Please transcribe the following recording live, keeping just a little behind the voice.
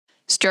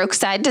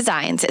Strokeside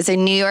Designs is a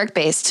New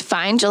York-based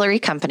fine jewelry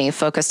company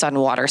focused on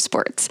water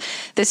sports.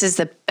 This is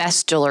the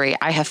best jewelry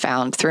I have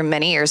found through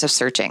many years of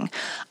searching.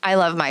 I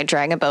love my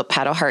Dragon Boat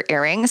paddle heart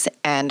earrings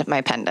and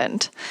my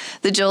pendant.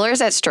 The jewelers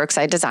at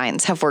Strokeside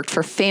Designs have worked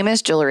for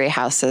famous jewelry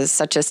houses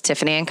such as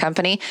Tiffany &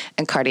 Company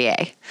and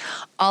Cartier.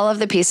 All of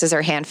the pieces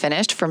are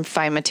hand-finished from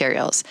fine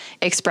materials.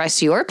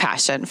 Express your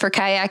passion for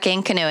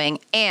kayaking, canoeing,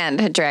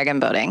 and dragon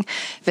boating.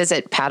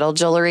 Visit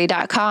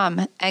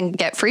paddlejewelry.com and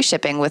get free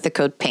shipping with the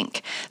code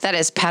PINK. That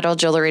is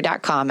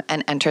paddlejewelry.com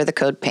and enter the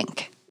code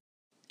PINK.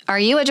 Are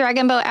you a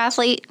dragon boat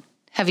athlete?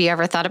 Have you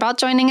ever thought about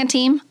joining a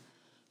team?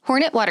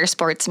 Hornet Water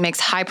Sports makes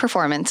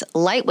high-performance,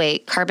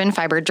 lightweight, carbon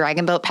fiber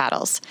dragon boat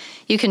paddles.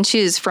 You can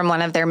choose from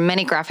one of their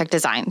many graphic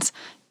designs.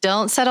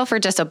 Don't settle for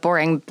just a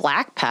boring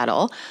black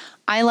paddle.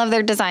 I love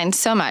their design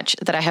so much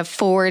that I have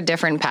 4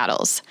 different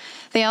paddles.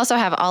 They also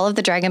have all of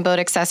the dragon boat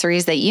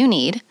accessories that you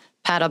need: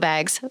 paddle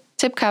bags,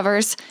 tip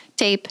covers,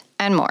 tape,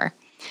 and more.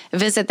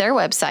 Visit their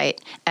website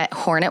at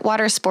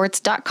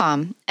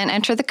hornetwatersports.com and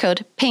enter the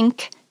code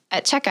PINK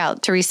at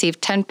checkout to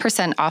receive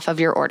 10% off of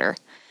your order.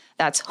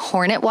 That's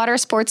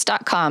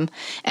hornetwatersports.com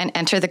and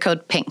enter the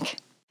code PINK.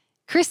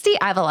 Christy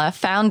Avila,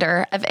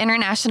 founder of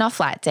International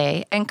Flat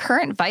Day and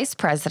current vice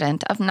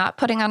president of Not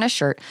Putting on a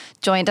Shirt,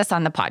 joined us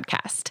on the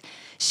podcast.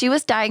 She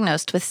was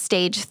diagnosed with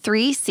stage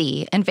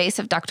 3C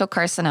invasive ductal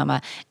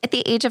carcinoma at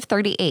the age of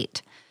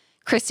 38.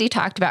 Christy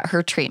talked about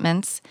her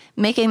treatments,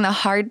 making the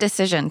hard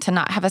decision to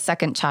not have a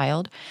second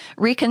child,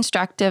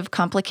 reconstructive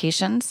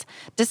complications,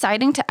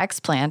 deciding to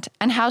explant,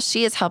 and how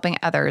she is helping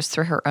others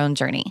through her own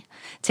journey.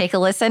 Take a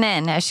listen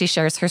in as she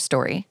shares her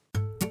story.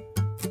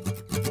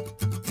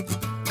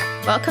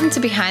 Welcome to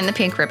Behind the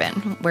Pink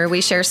Ribbon, where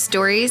we share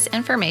stories,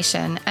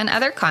 information, and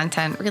other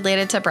content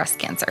related to breast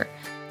cancer.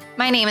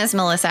 My name is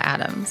Melissa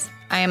Adams.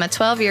 I am a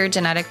 12-year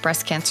genetic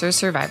breast cancer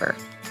survivor.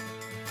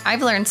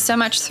 I've learned so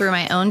much through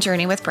my own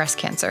journey with breast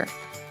cancer.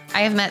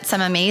 I have met some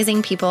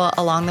amazing people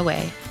along the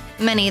way,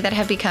 many that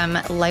have become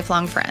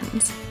lifelong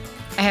friends.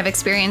 I have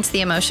experienced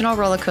the emotional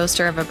roller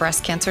coaster of a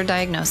breast cancer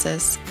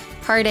diagnosis,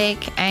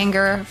 heartache,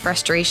 anger,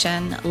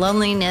 frustration,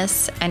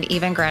 loneliness, and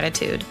even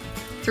gratitude.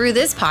 Through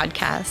this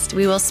podcast,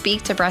 we will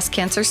speak to breast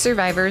cancer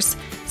survivors,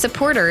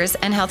 supporters,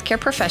 and healthcare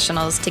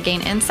professionals to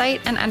gain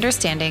insight and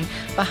understanding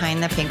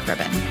behind the pink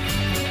ribbon.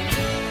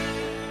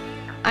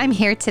 I'm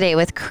here today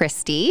with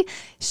Christy.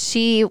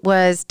 She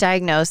was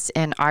diagnosed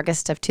in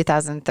August of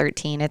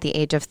 2013 at the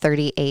age of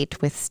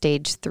 38 with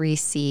stage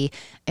 3C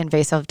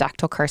invasive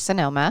ductal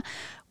carcinoma.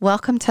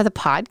 Welcome to the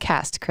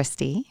podcast,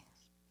 Christy.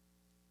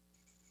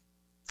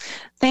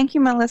 Thank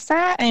you,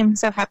 Melissa. I'm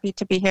so happy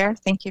to be here.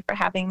 Thank you for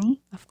having me.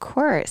 Of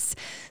course.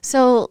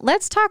 So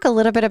let's talk a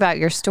little bit about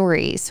your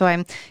story. So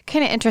I'm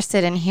kind of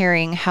interested in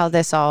hearing how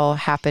this all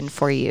happened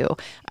for you.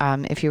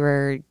 If you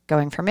were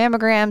going for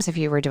mammograms, if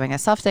you were doing a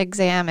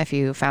self-exam, if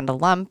you found a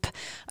lump,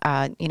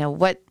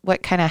 what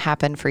kind of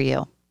happened for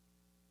you?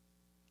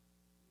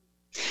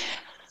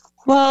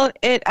 Well,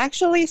 it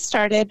actually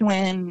started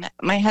when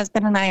my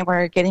husband and I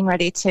were getting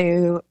ready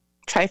to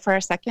try for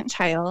our second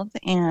child,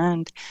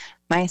 and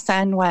my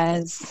son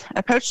was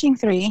approaching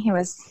 3. He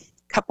was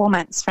a couple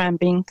months from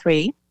being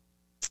 3,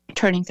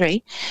 turning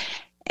 3.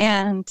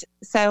 And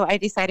so I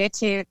decided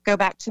to go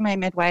back to my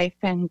midwife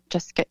and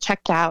just get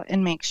checked out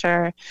and make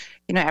sure,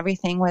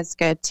 everything was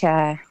good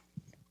to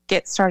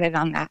get started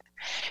on that.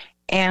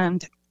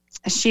 And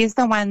she's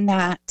the one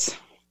that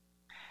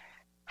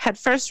had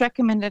first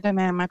recommended a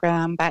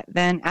mammogram, but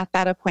then at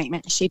that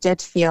appointment, she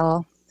did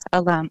feel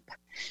a lump.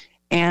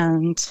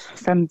 And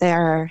from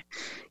there,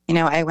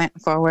 I went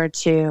forward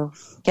to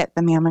get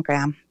the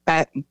mammogram.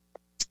 But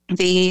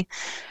the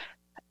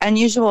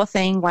unusual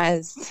thing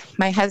was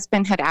my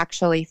husband had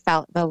actually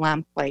felt the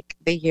lump like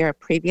the year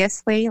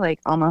previously,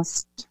 like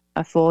almost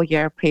a full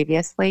year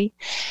previously.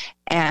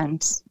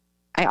 And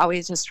I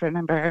always just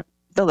remember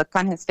the look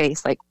on his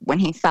face, like when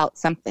he felt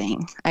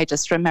something. I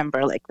just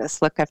remember like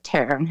this look of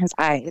terror in his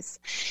eyes.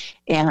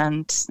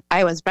 And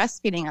I was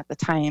breastfeeding at the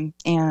time,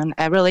 and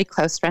a really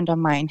close friend of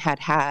mine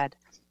had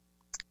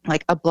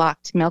like a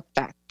blocked milk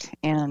duct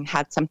and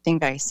had something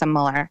very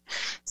similar.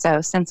 So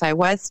since I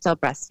was still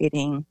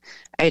breastfeeding,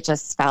 I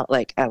just felt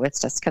like, oh, it's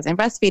just because I'm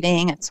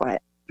breastfeeding. It's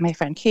what my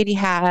friend Katie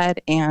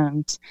had.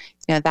 And,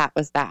 that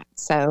was that.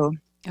 So.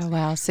 Oh,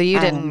 wow. So you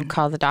didn't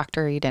call the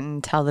doctor. You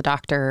didn't tell the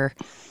doctor.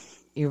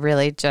 You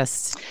really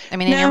just,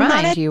 in your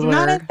mind, you were.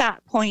 Not at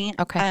that point.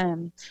 Okay.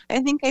 I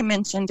think I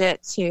mentioned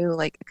it to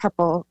like a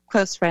couple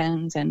close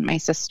friends and my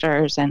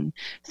sisters. And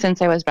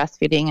since I was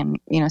breastfeeding and,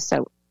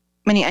 so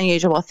many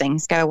unusual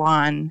things go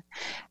on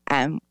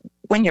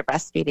when you're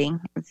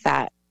breastfeeding,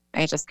 that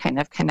I just kind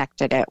of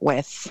connected it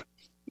with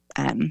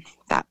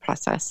that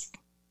process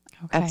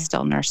of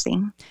still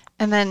nursing.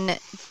 And then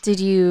did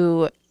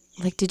you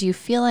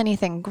feel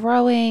anything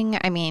growing?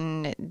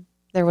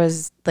 There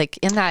was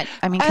in that,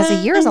 because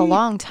a year is a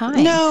long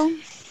time.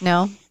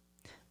 No?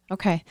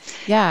 Okay.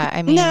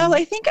 Yeah. No,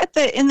 I think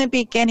in the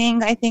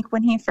beginning, I think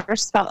when he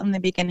first felt in the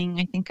beginning,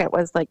 I think it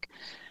was like,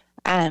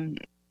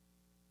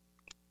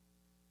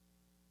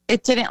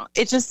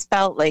 it just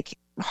felt like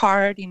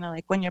hard,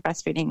 like when you're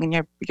breastfeeding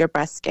and your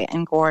breasts get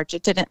engorged.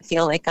 It didn't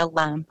feel like a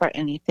lump or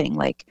anything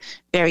like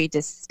very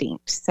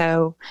distinct.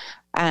 So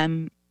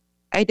I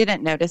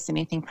didn't notice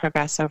anything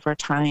progress over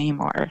time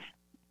or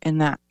in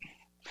that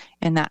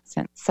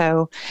sense.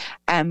 So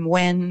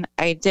when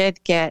I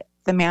did get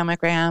the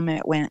mammogram,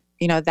 it went,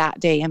 that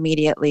day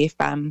immediately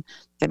from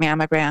the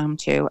mammogram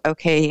to,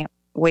 okay,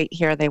 wait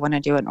here, they want to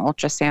do an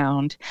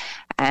ultrasound.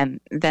 And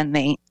then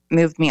they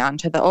moved me on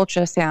to the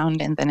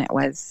ultrasound, and then it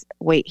was,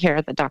 wait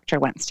here, the doctor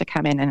wants to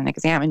come in and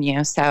examine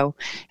you. So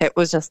it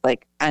was just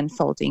like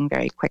unfolding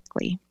very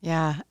quickly.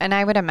 Yeah. And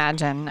I would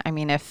imagine,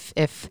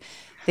 if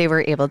they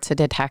were able to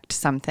detect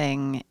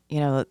something,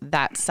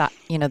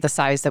 the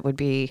size that would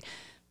be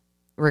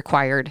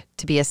required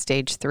to be a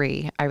stage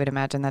 3, I would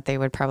imagine that they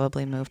would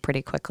probably move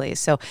pretty quickly.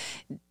 So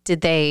did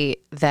they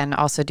then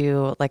also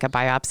do like a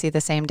biopsy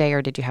the same day,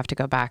 or did you have to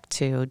go back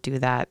to do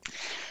that?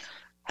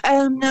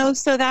 No.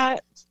 So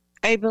that,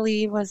 I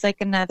believe, was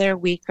like another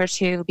week or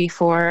two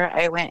before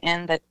I went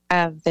in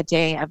the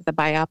day of the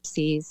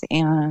biopsies.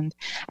 And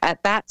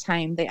at that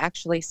time, they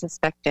actually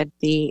suspected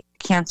the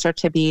cancer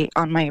to be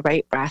on my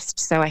right breast.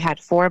 So I had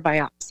 4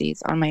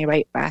 biopsies on my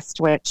right breast,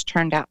 which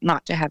turned out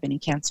not to have any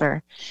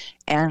cancer,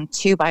 and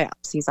 2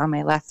 biopsies on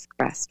my left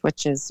breast,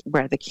 which is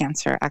where the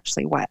cancer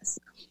actually was.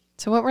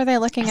 So what were they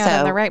looking at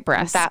on the right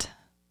breast?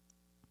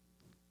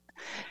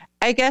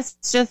 I guess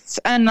just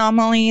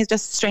anomalies,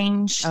 just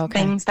strange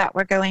things that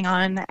were going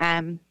on.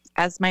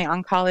 As my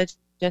oncologist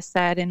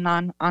said, in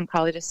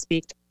non-oncologist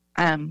speak,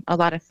 a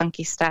lot of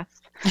funky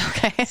stuff.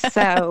 Okay.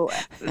 So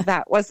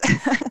that was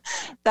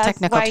that's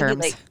technical why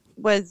terms.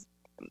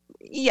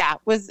 He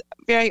was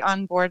very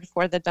on board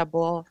for the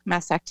double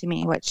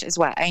mastectomy, which is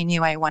what I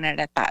knew I wanted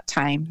at that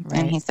time.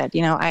 Right. And he said,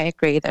 I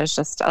agree. There's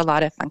just a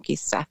lot of funky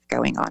stuff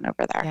going on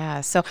over there.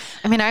 Yeah. So,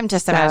 I'm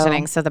just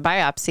imagining. So the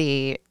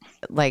biopsy,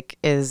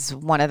 is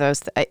one of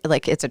those,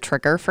 it's a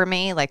trigger for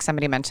me. Like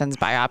somebody mentions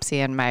biopsy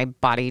and my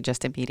body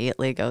just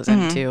immediately goes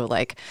into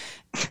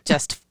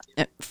just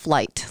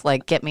flight,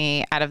 get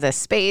me out of this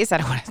space. I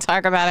don't want to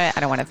talk about it. I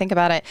don't want to think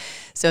about it.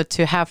 So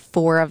to have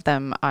 4 of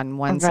them on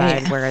one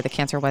side where the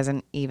cancer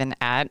wasn't even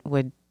at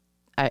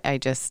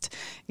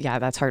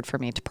that's hard for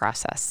me to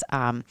process.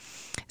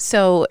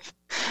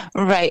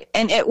 Right.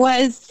 And it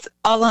was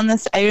all on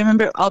this. I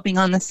remember all being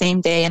on the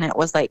same day, and it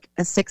was like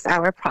a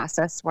 6-hour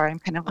process where I'm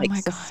kind of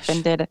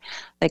suspended,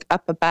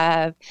 up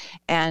above.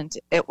 And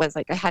it was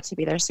like, I had to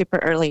be there super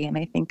early. And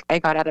I think I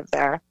got out of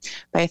there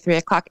by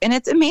 3:00. And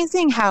it's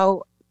amazing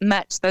how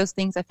much those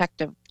things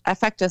affect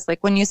us.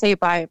 Like when you say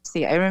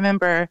biopsy, I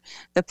remember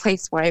the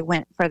place where I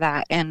went for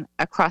that, and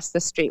across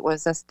the street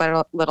was this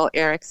little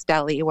Eric's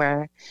Deli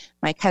where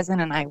my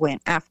cousin and I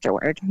went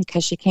afterward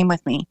because she came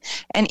with me.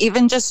 And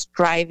even just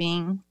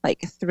driving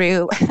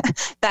through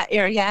that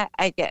area,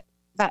 I get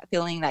that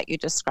feeling that you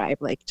describe,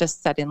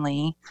 just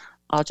suddenly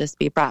I'll just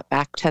be brought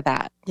back to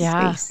that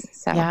space.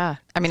 So yeah,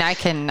 I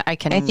think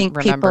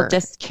remember, people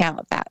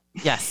discount that.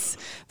 Yes,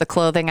 the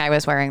clothing I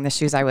was wearing, the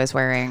shoes I was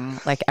wearing,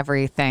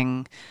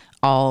 everything,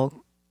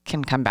 all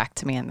can come back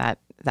to me in that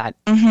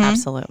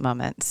absolute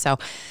moment. So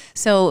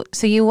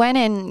you went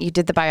in, you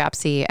did the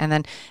biopsy, and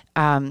then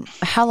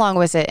how long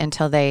was it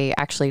until they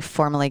actually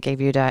formally gave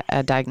you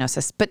a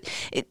diagnosis? But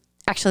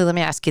actually, let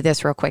me ask you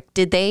this real quick: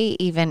 did they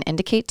even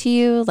indicate to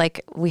you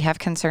we have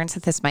concerns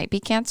that this might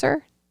be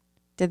cancer?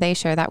 Did they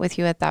share that with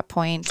you at that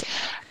point?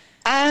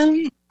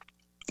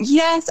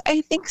 Yes,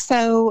 I think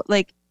so.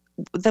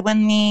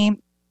 When the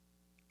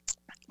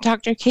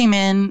doctor came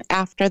in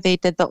after they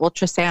did the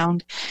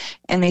ultrasound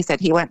and they said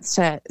he wants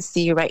to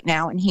see you right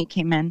now, and he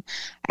came in,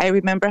 I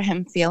remember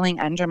him feeling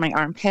under my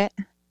armpit.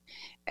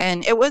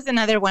 And it was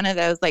another one of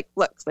those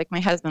looks, like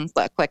my husband's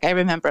look. I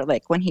remember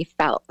when he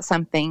felt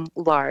something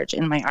large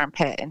in my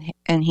armpit,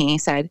 and he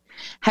said,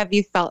 "Have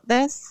you felt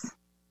this?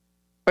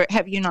 Or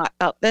have you not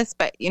felt this?"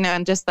 But,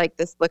 and just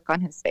this look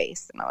on his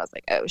face. And I was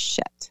like, oh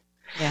shit.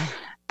 Yeah.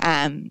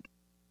 And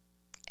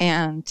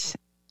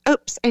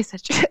oops, I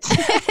said shit.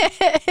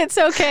 It's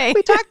okay.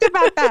 We talked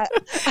about that.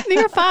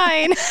 You're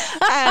fine.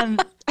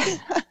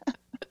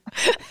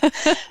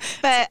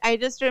 But I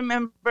just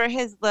remember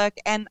his look,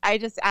 and I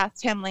just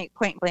asked him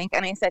point blank,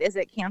 and I said, "Is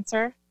it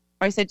cancer?"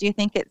 Or I said, "Do you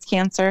think it's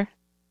cancer?"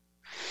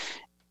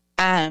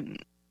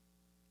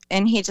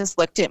 And he just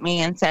looked at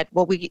me and said,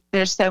 "Well,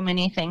 there's so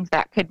many things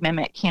that could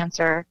mimic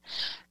cancer,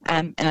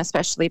 and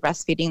especially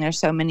breastfeeding. There's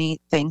so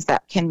many things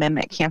that can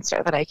mimic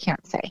cancer that I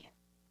can't say."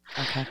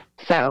 Okay.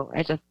 So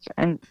I just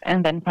and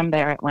then from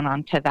there it went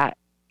on to that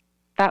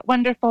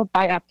wonderful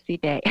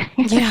biopsy day.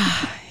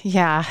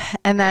 Yeah.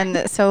 And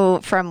then so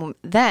from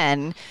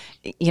then,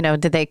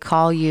 did they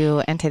call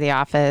you into the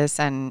office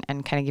and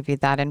kind of give you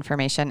that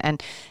information?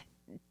 And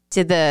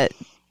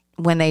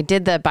when they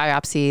did the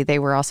biopsy, they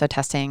were also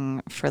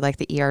testing for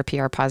the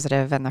ER/PR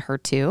positive and the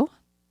HER2.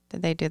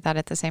 Did they do that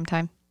at the same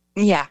time?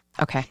 Yeah.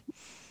 Okay.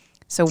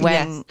 So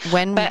when,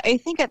 but I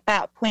think at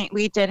that point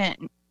we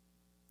didn't,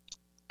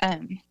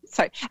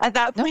 at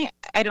that point,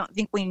 I don't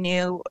think we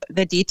knew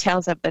the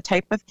details of the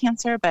type of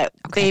cancer, but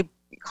they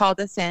called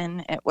us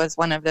in. It was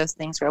one of those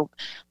things where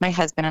my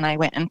husband and I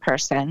went in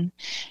person,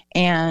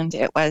 and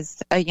it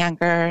was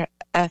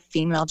a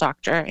female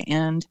doctor,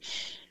 and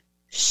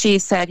she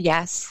said,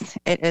 yes,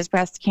 it is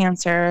breast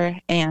cancer,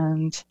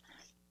 and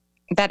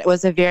that it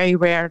was a very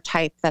rare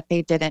type that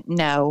they didn't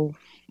know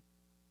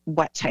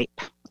what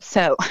type.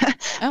 So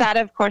that,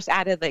 of course,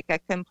 added like a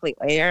complete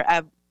layer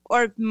of,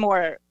 or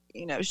more,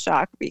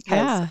 shock,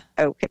 because,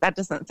 okay, that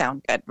doesn't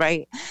sound good,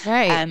 right?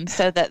 Right.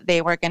 So that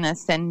they were going to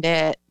send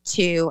it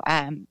to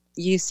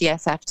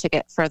UCSF to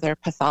get further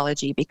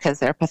pathology because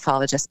their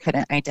pathologist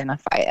couldn't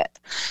identify it.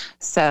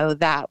 So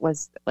that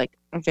was like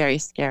very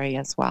scary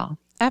as well.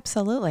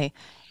 Absolutely.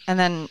 And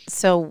then,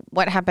 so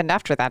what happened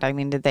after that? I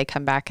mean, did they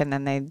come back and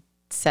then they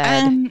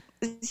said?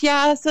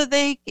 Yeah, so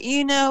they,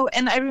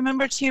 and I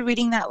remember too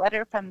reading that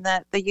letter from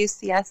the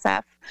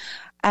UCSF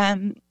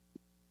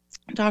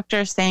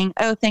doctor saying,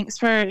 oh, thanks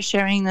for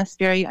sharing this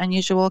very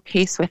unusual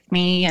case with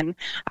me. And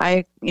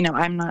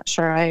I'm not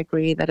sure I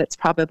agree that it's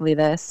probably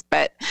this,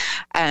 but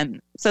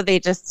so they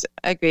just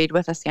agreed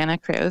with the Santa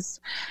Cruz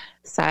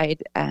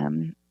side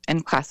and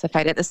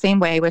classified it the same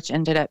way, which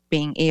ended up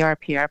being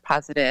ER/PR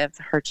positive,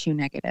 HER2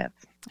 negative.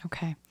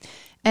 Okay.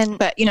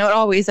 But,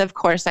 always, of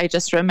course, I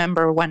just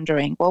remember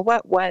wondering, well,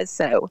 what was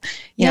so,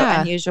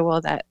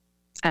 unusual that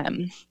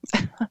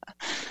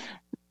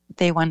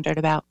they wondered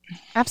about?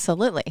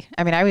 Absolutely.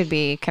 I mean, I would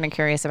be kind of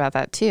curious about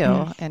that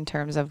too, in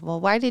terms of, well,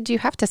 why did you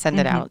have to send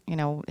it out?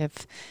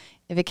 If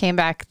it came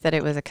back that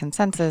it was a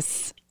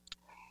consensus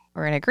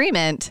or an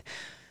agreement,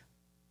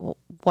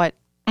 what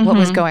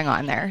was going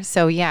on there?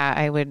 So yeah,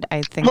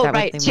 I think that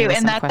would leave me with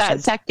some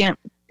questions.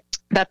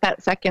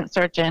 That second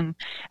surgeon,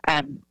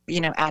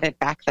 added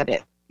back that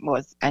it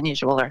was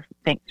unusual, or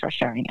thanks for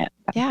sharing it.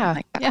 Yeah.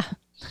 Like that.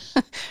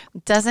 Yeah.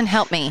 Doesn't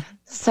help me.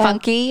 So,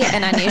 funky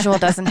and unusual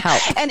doesn't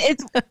help. And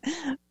it's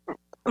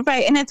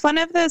right. And it's one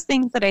of those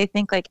things that I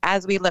think, like,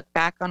 as we look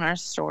back on our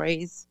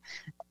stories,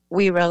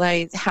 we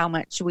realize how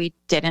much we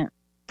didn't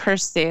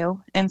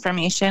pursue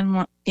information,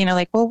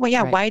 like,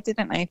 Right. Why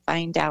didn't I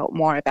find out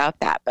more about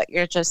that? But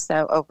you're just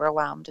so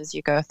overwhelmed as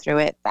you go through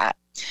it that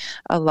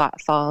a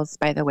lot falls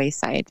by the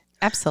wayside.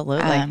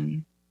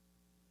 Absolutely.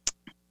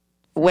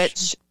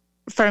 Which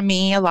for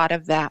me, a lot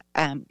of that,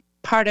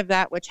 part of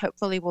that, which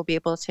hopefully we'll be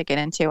able to get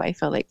into, I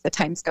feel like the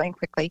time's going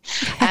quickly,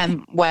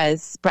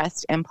 was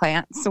breast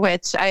implants,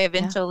 which I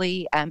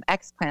eventually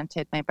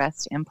explanted my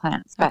breast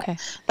implants. But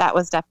that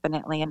was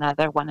definitely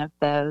another one of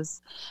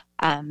those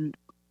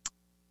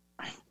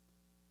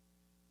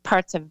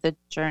parts of the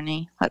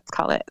journey, let's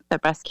call it the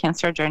breast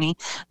cancer journey,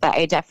 that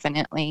I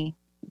definitely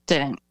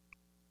didn't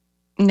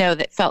know,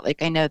 that felt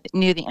like I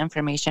knew the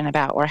information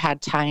about, or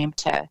had time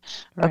to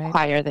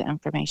acquire the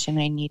information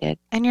I needed.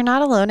 And you're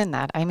not alone in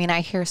that. I mean, I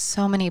hear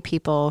so many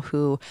people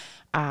who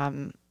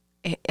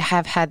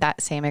have had that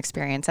same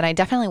experience, and I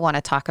definitely want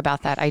to talk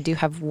about that. I do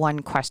have one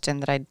question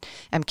that I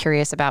am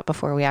curious about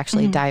before we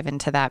actually dive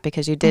into that,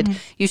 because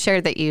you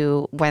shared that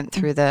you went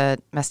through the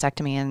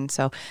mastectomy, and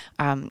so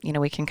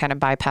we can kind of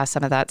bypass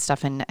some of that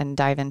stuff and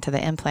dive into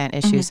the implant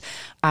issues.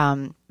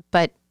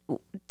 But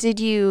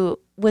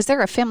was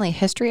there a family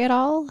history at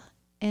all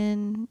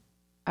in,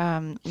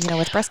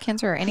 with breast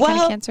cancer or any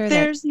kind of cancer?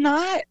 There's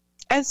not,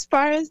 as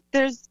far as,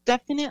 there's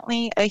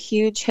definitely a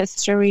huge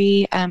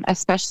history,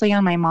 especially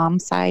on my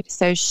mom's side.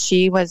 So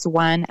she was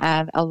one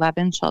of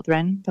 11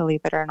 children,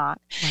 believe it or not.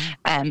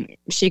 Wow.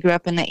 She grew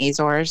up in the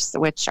Azores,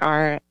 which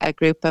are a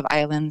group of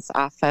islands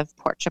off of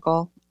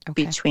Portugal.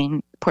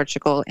 Between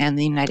Portugal and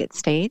the United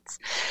States.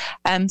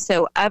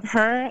 So of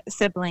her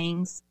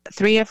siblings,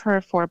 3 of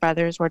her 4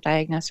 brothers were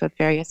diagnosed with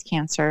various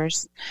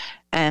cancers.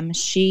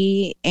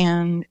 She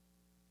and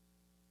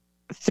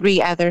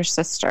 3 other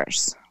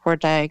sisters were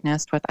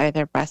diagnosed with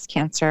either breast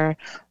cancer,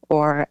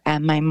 or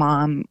my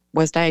mom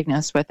was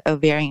diagnosed with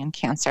ovarian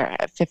cancer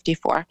at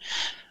 54.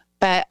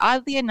 But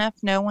oddly enough,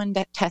 no one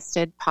that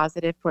tested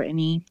positive for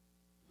any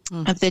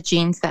of the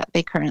genes that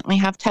they currently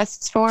have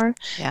tests for.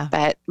 Yeah.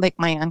 But like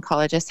my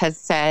oncologist has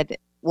said,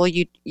 well,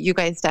 you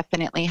guys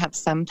definitely have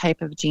some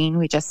type of gene.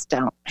 We just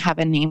don't have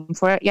a name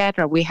for it yet,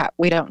 or we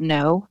don't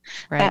know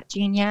that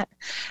gene yet.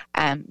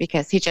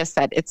 Because he just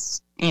said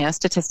it's,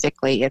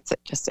 statistically, it's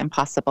just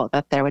impossible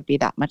that there would be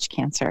that much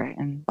cancer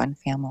in one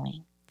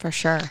family. For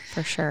sure.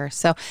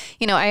 So,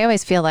 I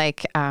always feel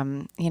like,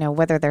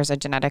 whether there's a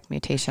genetic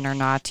mutation or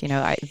not,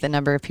 the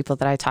number of people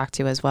that I talk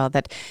to as well,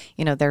 that,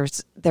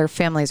 their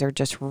families are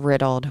just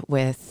riddled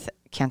with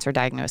cancer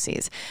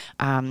diagnoses.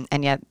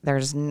 And yet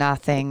there's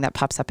nothing that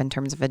pops up in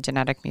terms of a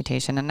genetic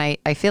mutation. And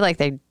I feel like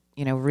they,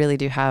 really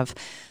do have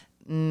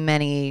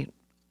many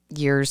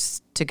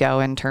years to go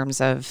in terms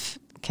of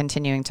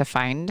continuing to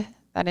find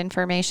that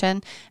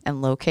information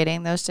and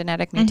locating those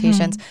genetic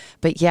mutations.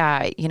 But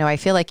yeah, I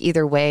feel like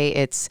either way,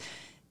 it's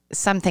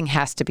something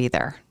has to be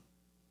there,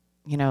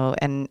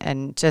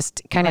 and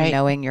just kind of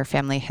knowing your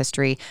family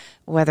history,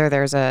 whether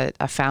there's a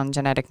found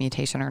genetic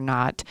mutation or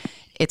not,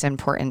 it's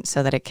important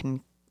so that it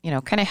can,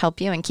 kind of help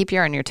you and keep you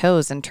on your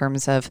toes in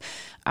terms of,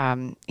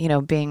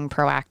 being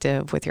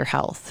proactive with your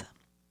health.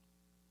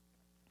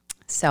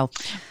 So,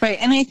 right.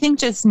 And I think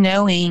just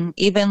knowing,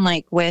 even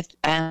like with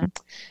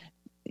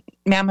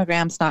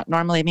mammograms not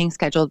normally being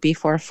scheduled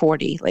before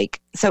 40, like,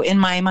 so in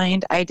my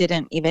mind, I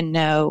didn't even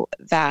know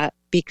that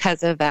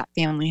because of that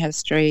family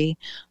history,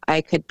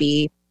 I could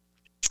be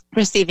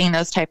receiving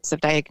those types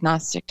of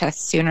diagnostic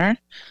tests sooner.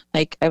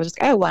 Like I was,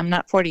 oh, well, I'm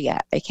not 40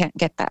 yet. I can't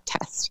get that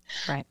test.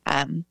 right.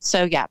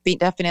 So yeah,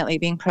 definitely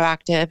being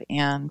proactive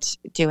and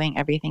doing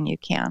everything you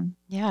can.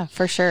 Yeah,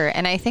 for sure.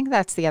 And I think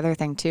that's the other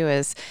thing too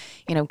is,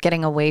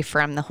 getting away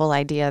from the whole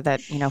idea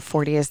that,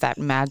 40 is that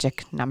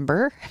magic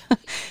number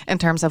in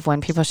terms of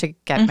when people should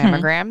get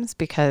mammograms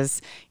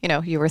because,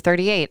 you were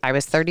 38, I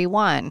was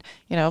 31,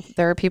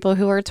 there are people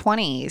who are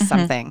 20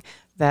 something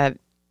that,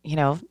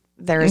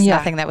 there's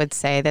nothing that would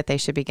say that they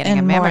should be getting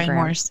a mammogram. More and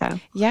more so.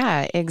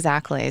 Yeah,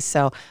 exactly.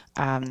 So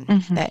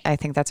I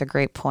think that's a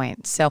great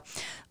point. So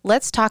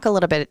let's talk a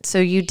little bit. So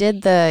you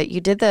did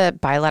the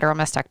bilateral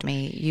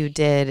mastectomy.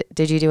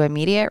 Did you do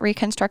immediate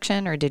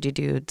reconstruction or did you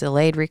do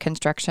delayed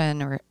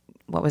reconstruction or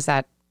what was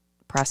that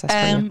process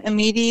for you?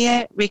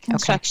 Immediate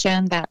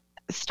reconstruction that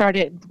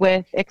started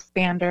with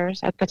expanders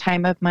at the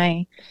time of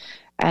my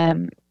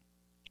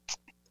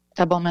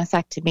double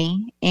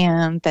mastectomy.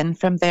 And then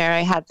from there,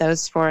 I had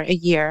those for a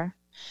year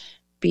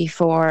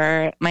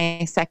before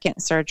my second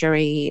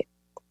surgery,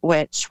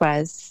 which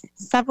was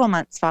several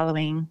months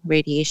following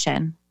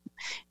radiation.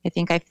 I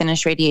think I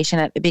finished radiation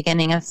at the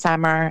beginning of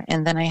summer,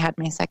 and then I had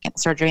my second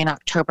surgery in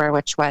October,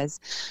 which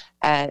was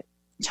a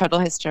total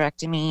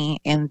hysterectomy,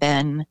 and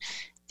then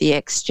the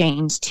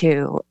exchange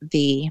to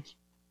the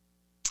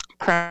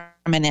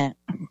permanent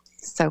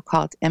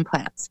so-called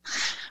implants,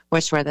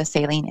 which were the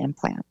saline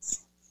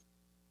implants.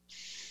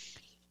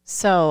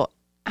 So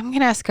I'm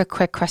going to ask a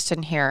quick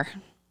question here.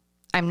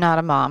 I'm not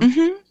a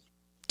mom.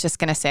 Just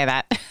going to say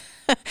that.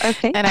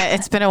 Okay. And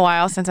it's been a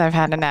while since I've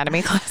had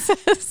anatomy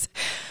classes.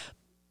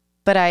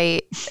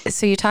 But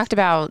so you talked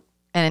about,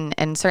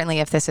 and certainly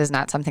if this is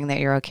not something that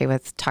you're okay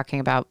with talking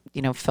about,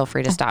 feel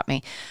free to stop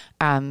me.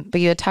 But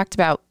you had talked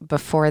about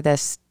before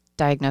this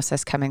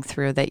diagnosis coming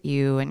through that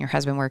you and your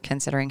husband were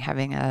considering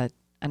having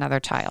another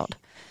child.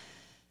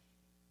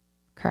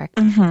 Correct?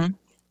 And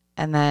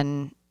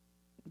then,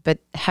 but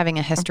having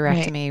a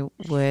hysterectomy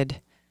would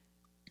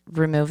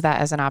remove that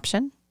as an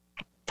option?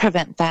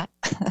 Prevent that.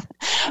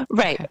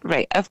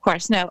 Right. Of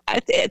course. No,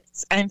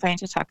 I'm fine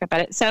to talk about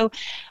it. So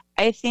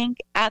I think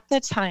at the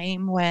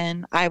time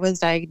when I was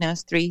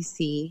diagnosed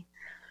 3C,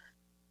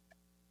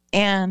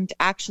 and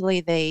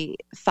actually they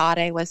thought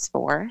I was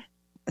 4.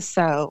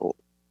 So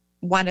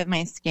one of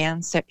my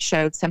scans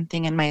showed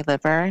something in my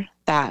liver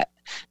that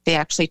they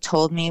actually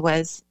told me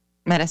was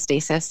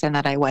metastasis and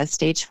that I was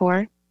stage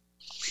 4.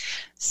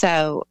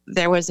 So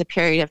there was a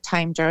period of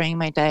time during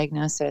my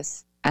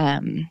diagnosis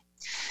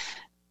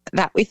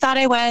that we thought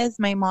I was.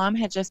 My mom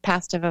had just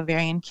passed of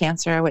ovarian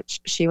cancer,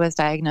 which she was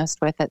diagnosed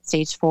with at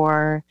stage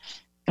 4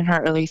 in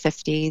her early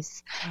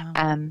 50s.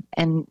 Wow.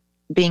 And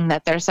being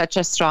that there's such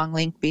a strong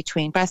link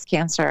between breast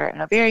cancer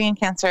and ovarian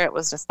cancer, it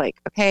was just like,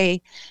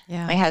 okay,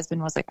 my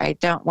husband was like, I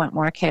don't want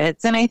more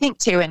kids. And I think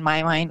too, in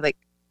my mind, like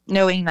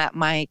knowing that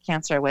my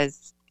cancer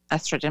was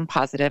estrogen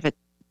positive, it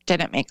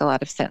didn't make a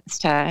lot of sense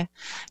to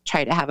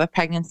try to have a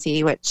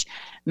pregnancy, which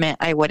meant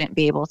I wouldn't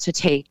be able to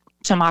take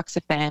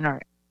tamoxifen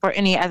or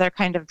any other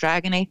kind of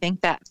drug. And I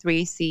think that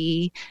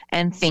 3C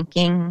and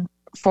thinking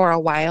for a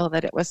while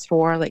that it was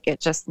 4, like it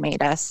just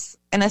made us,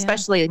 and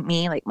especially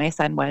me, like my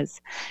son was,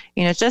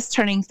 just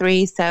turning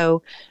 3.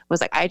 So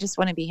was like, I just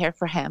want to be here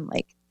for him.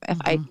 Like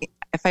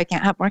if I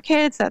can't have more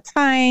kids, that's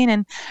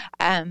fine.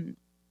 And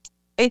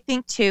I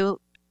think too,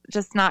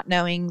 just not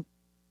knowing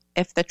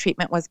if the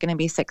treatment was going to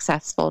be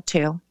successful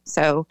too.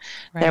 So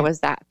there was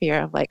that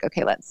fear of like,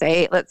 okay, let's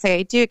say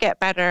I do get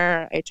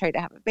better. I try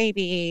to have a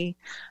baby,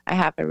 I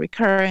have a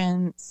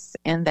recurrence,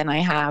 and then I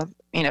have,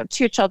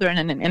 2 children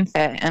and an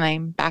infant, and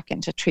I'm back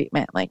into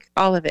treatment. Like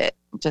all of it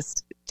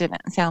just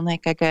didn't sound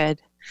like a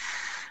good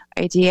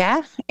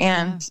idea.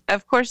 And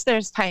of course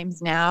there's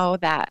times now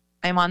that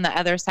I'm on the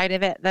other side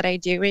of it that I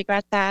do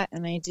regret that.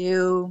 And I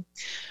do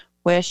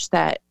wish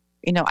that,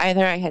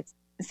 either I had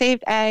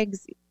saved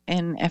eggs,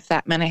 and if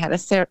that meant I had a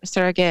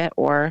surrogate,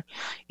 or,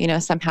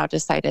 somehow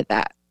decided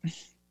that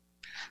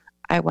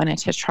I wanted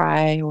to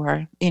try,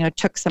 or,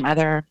 took some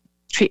other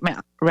treatment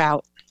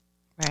route.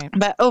 Right.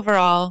 But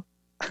overall,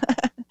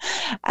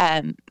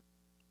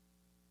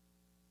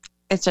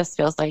 it just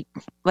feels like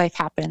life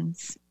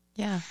happens.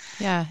 Yeah.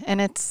 Yeah.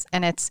 And it's,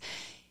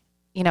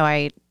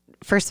 I,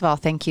 first of all,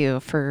 thank you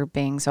for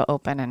being so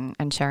open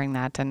and sharing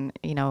that. And,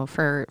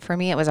 for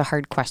me, it was a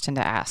hard question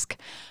to ask.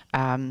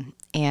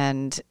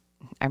 And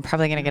I'm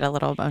probably going to get a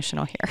little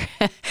emotional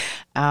here.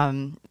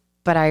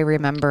 But I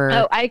remember.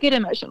 Oh, I get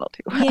emotional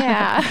too.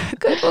 Yeah.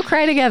 Good. We'll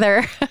cry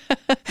together.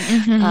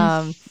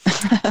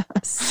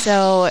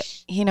 So,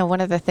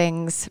 one of the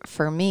things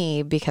for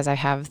me, because I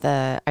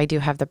do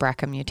have the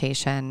BRCA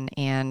mutation,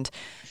 and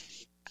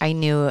I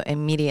knew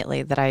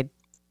immediately that I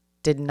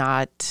didn't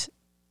want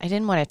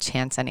to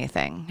chance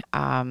anything.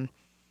 But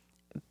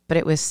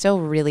it was still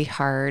really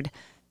hard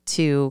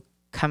to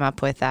come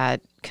up with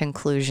that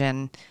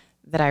conclusion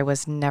that I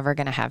was never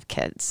going to have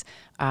kids,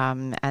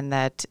 and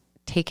that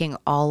taking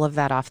all of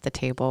that off the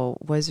table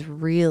was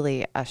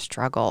really a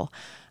struggle.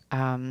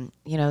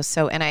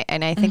 So,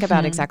 and I think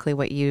about exactly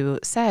what you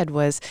said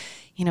was,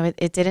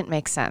 it didn't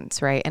make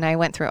sense. Right. And I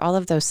went through all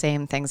of those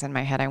same things in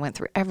my head. I went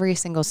through every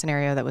single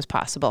scenario that was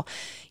possible.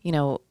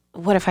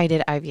 What if I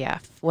did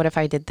IVF? What if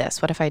I did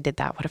this? What if I did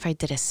that? What if I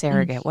did a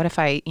surrogate? What if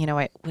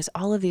it was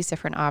all of these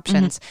different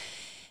options.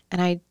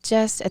 And I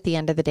just, at the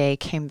end of the day,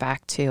 came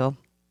back to,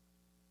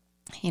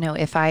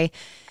 if I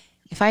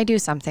do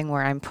something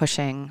where I'm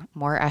pushing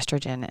more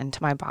estrogen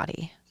into my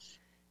body,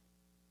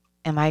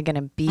 am I going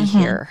to be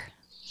here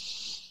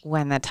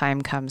when the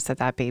time comes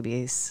that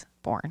baby's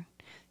born?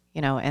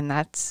 And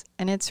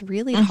it's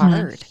really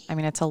hard. I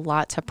mean, it's a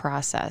lot to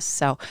process.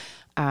 So,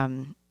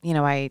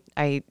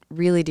 I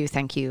really do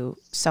thank you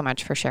so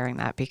much for sharing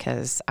that,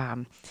 because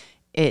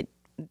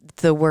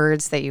the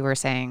words that you were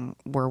saying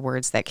were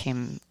words that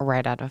came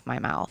right out of my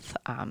mouth.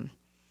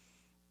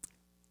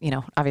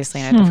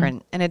 Obviously in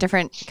a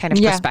different kind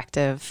of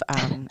perspective,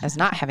 as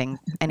not having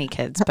any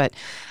kids, but,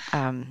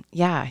 I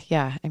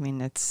mean,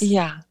 that's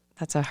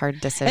a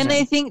hard decision. And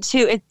I think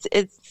too,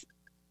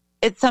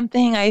 it's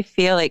something I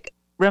feel like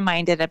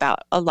reminded about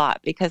a lot,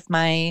 because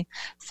my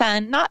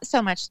son, not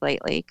so much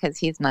lately because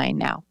he's 9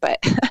 now,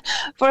 but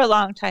for a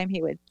long time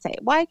he would say,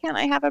 why can't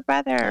I have a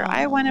brother?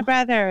 I want a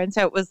brother. And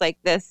so it was like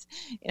this,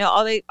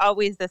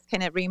 always this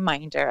kind of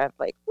reminder of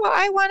like, well,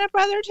 I want a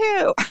brother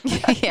too.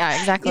 Yeah,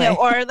 exactly.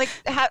 Or like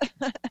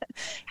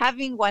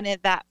having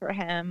wanted that for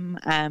him,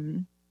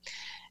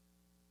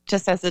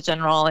 just as a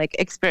general like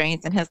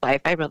experience in his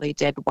life, I really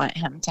did want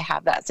him to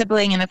have that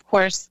sibling. And of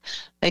course,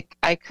 like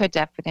I could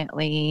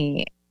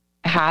definitely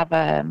have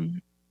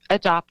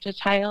adopt a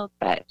child,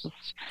 but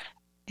just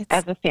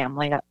as a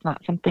family, that's not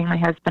something my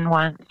husband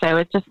wants. So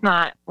it's just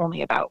not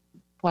only about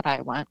what I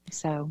want.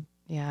 So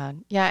yeah.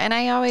 And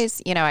I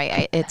always,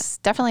 it's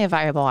definitely a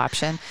viable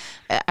option.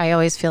 I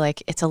always feel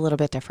like it's a little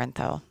bit different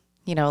though.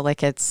 Like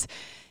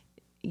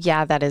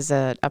that is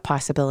a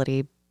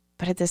possibility,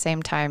 but at the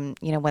same time,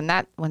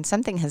 when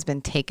something has been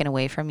taken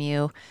away from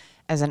you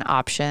as an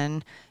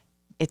option,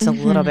 it's a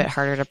little bit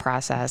harder to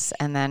process.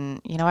 And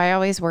then, I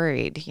always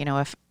worried,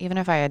 even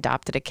if I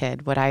adopted a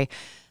kid, would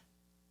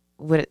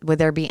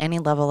there be any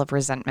level of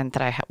resentment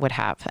that I would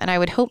have? And I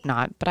would hope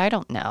not, but I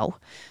don't know.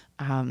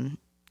 And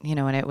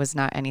it was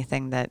not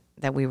anything that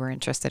we were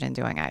interested in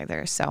doing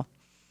either. So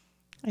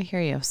I hear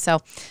you. So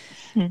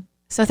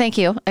thank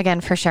you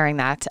again for sharing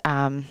that.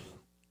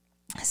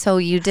 So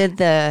you did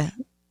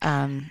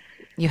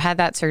you had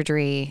that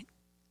surgery,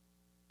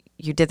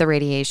 you did the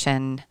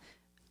radiation,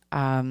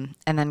 and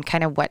then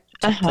kind of what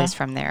took place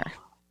from there?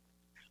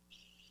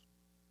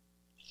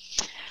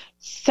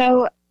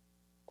 So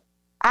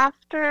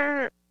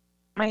after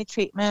my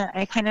treatment,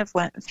 I kind of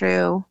went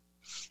through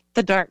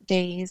the dark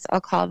days,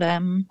 I'll call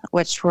them,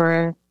 which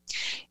were,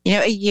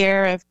 a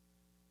year of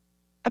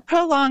a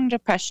prolonged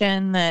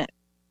depression that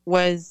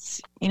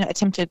was,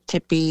 attempted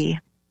to be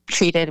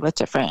treated with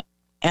different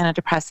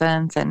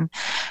antidepressants. And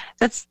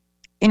that's,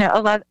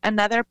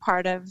 another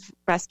part of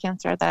breast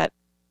cancer that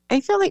I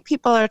feel like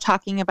people are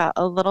talking about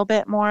a little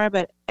bit more,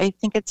 but I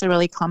think it's a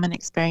really common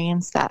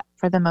experience that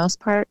for the most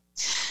part,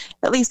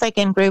 at least like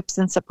in groups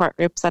and support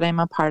groups that I'm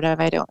a part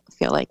of, I don't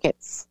feel like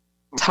it's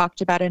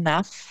talked about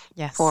enough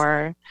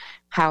for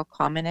how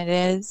common it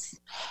is,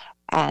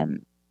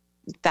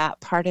 that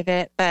part of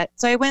it. But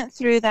so I went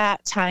through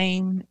that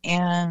time,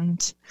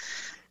 and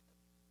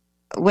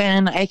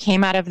when I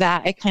came out of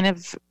that, I kind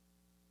of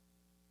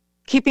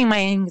keeping my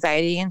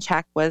anxiety in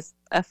check was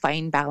a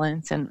fine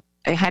balance, and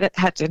I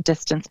had to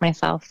distance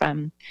myself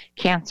from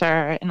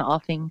cancer and all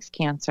things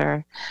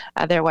cancer.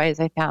 Otherwise,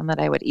 I found that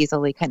I would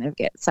easily kind of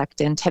get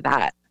sucked into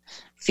that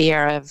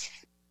fear of,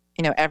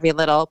 every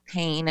little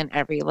pain and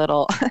every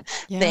little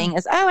thing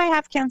is, oh, I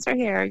have cancer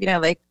here,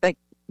 like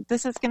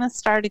this is going to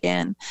start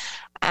again.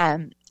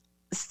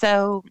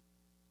 So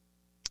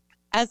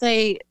as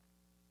I,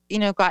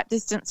 got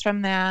distance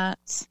from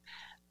that,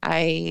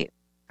 I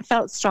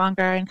felt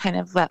stronger and kind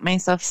of let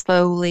myself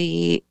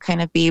slowly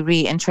kind of be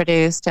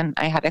reintroduced. And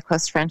I had a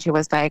close friend who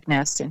was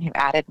diagnosed and who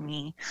added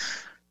me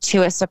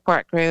to a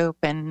support group.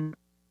 And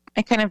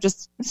I kind of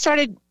just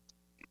started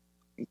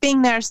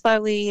being there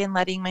slowly and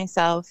letting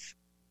myself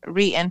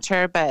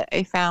re-enter. But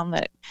I found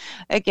that,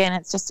 again,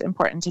 it's just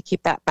important to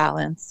keep that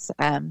balance,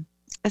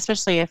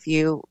 especially if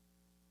you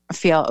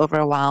feel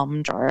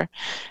overwhelmed or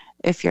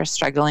if you're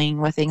struggling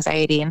with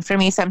anxiety. And for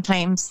me,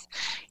 sometimes,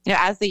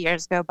 as the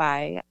years go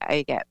by,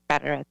 I get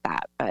better at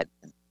that, but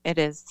it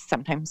is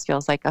sometimes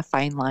feels like a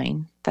fine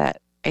line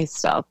that I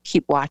still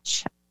keep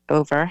watch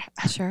over.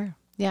 Sure.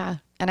 Yeah.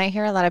 And I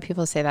hear a lot of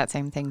people say that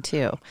same thing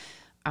too.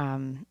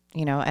 And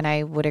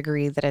I would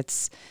agree that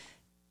it's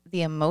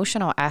the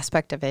emotional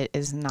aspect of it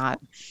is not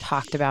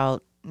talked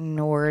about,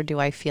 nor do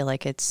I feel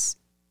like it's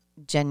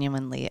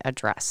genuinely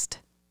addressed.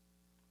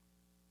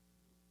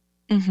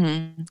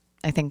 Mm-hmm.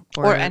 I think,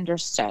 or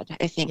understood,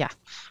 I think. Yeah.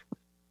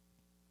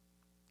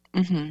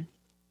 Mm-hmm.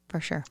 For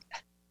sure.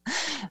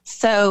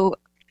 So,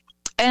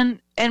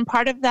 and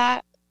part of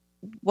that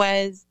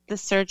was the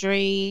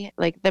surgery,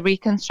 like the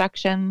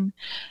reconstruction,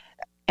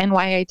 and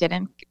why I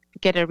didn't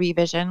get a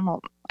revision.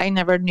 Well, I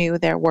never knew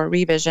there were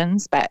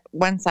revisions, but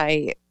once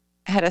I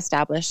had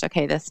established,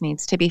 okay, this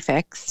needs to be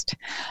fixed.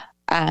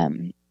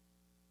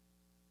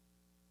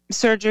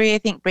 Surgery, I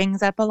think,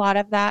 brings up a lot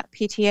of that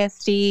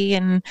PTSD.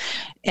 And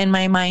in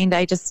my mind,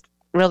 I just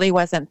really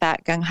wasn't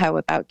that gung-ho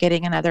about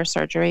getting another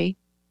surgery.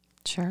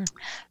 Sure.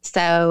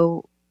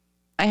 So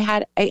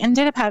I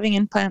ended up having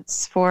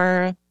implants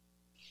for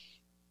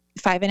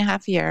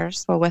 5.5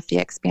 years, well, with the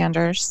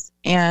expanders,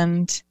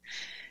 and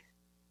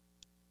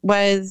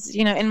was,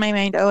 in my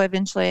mind, oh,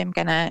 eventually I'm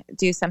going to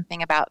do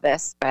something about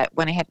this. But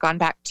when I had gone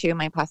back to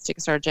my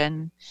plastic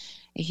surgeon,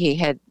 he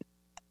had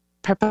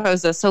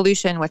proposed a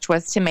solution, which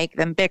was to make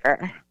them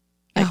bigger.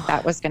 Like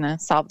that was going to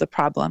solve the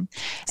problem.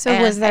 So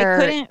and I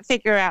couldn't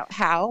figure out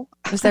how.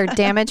 Was there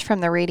damage from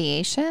the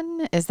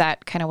radiation? Is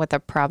that kind of what the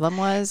problem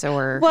was,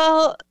 or?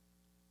 Well,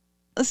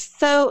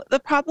 so the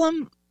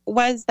problem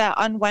was that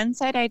on one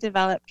side I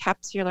developed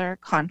capsular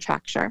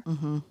contracture.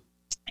 Mm-hmm.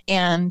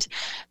 And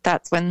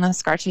that's when the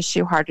scar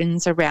tissue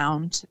hardens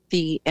around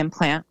the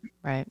implant.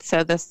 Right.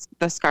 So the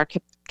scar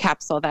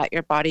capsule that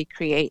your body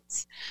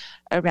creates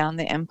around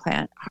the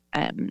implant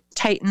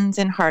tightens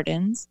and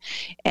hardens.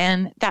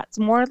 And that's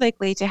more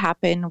likely to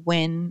happen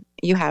when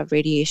you have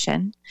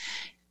radiation.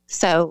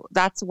 So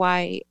that's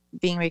why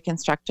being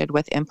reconstructed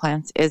with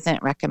implants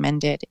isn't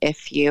recommended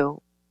if you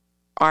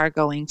are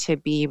going to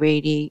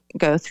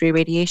go through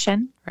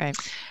radiation. Right.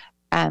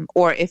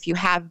 Or if you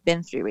have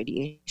been through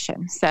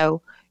radiation.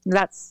 So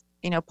that's,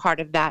 part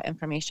of that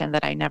information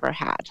that I never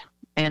had.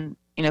 And,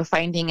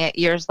 finding it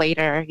years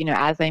later,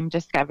 as I'm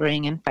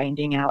discovering and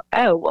finding out,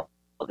 oh, well,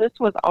 this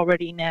was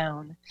already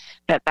known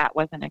that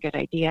wasn't a good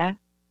idea.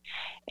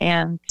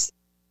 And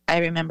I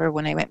remember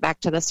when I went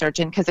back to the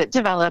surgeon, because it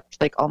developed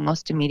like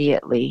almost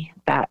immediately,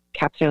 that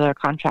capsular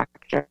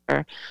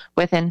contracture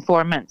within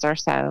 4 months or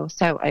so.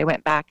 So I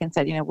went back and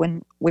said,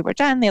 when we were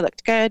done, they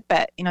looked good,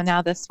 but,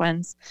 now this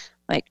one's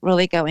like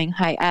really going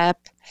high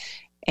up.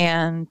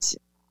 And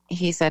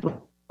he said,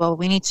 well,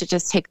 we need to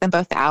just take them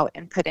both out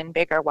and put in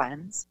bigger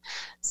ones.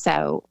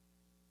 So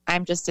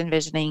I'm just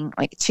envisioning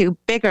like 2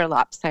 bigger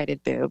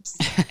lopsided boobs,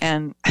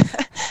 and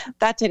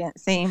that didn't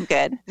seem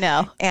good.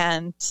 No.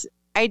 And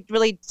I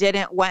really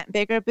didn't want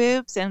bigger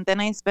boobs. And then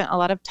I spent a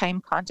lot of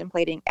time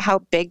contemplating, how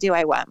big do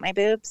I want my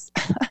boobs?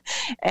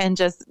 And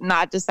just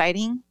not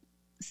deciding.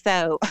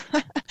 So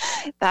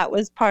that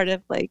was part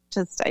of I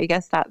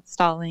guess that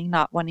stalling,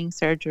 not wanting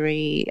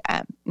surgery,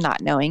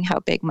 not knowing how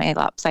big my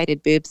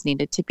lopsided boobs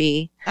needed to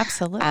be.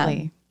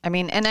 Absolutely. I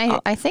mean, and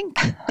I think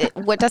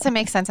what doesn't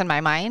make sense in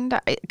my mind,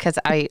 because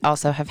I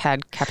also have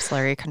had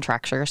capillary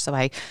contracture, so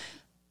I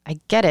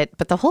get it.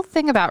 But the whole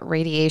thing about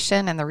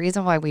radiation and the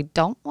reason why we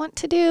don't want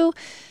to do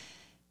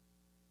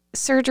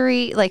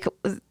surgery, like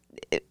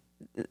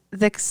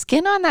the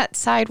skin on that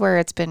side where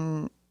it's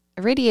been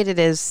irradiated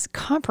is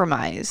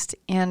compromised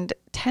and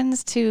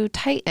tends to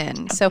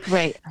tighten. So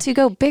right. To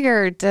go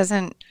bigger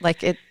doesn't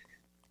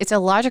it's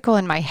illogical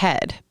in my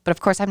head, but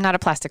of course I'm not a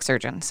plastic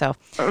surgeon. So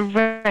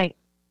right.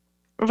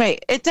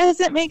 It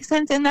doesn't make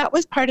sense. And that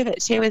was part of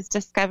it. She was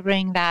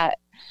discovering that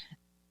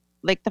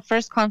like the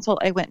first consult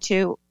I went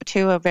to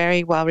a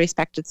very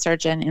well-respected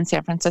surgeon in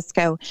San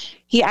Francisco,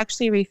 he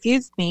actually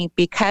refused me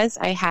because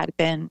I had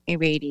been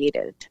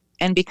irradiated.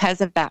 And because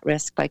of that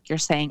risk, like you're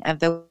saying, of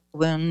the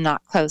wound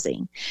not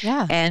closing.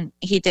 Yeah. And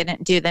he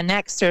didn't do the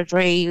next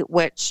surgery,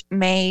 which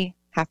may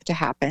have to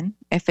happen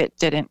if it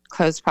didn't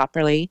close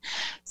properly.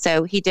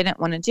 So he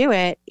didn't want to do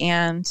it.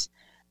 And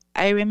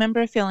I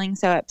remember feeling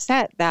so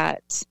upset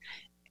that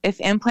if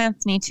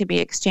implants need to be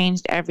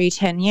exchanged every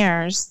 10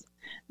 years,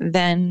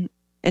 then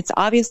it's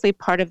obviously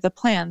part of the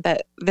plan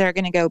that they're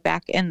going to go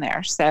back in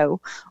there. So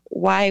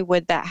why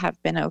would that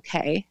have been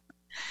okay?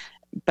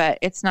 But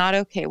it's not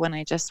okay when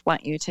I just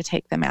want you to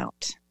take them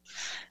out.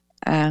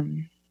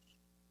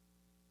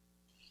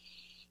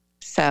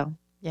 So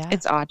yeah,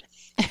 it's odd.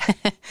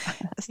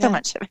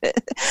 Much of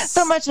it.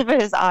 So much of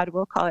it is odd.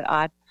 We'll call it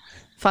odd.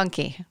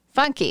 Funky.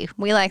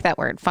 We like that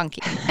word,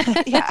 funky.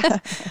 Yeah.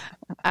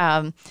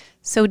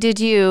 So did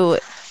you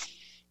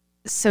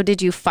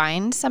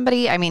find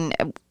somebody? I mean,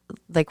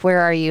 like, where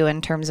are you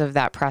in terms of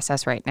that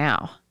process right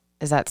now?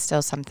 Is that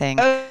still something?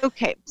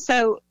 Okay.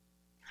 So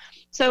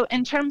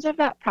in terms of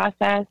that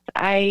process,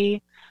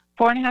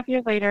 4.5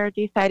 years later,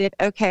 decided,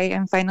 okay,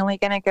 I'm finally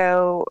going to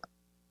go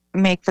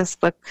make this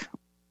look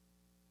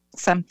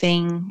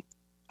something,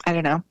 I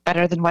don't know,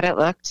 better than what it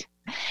looked.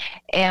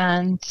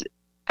 And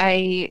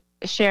I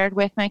shared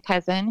with my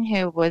cousin,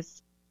 who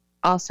was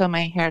also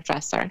my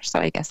hairdresser. So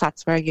I guess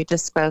that's where you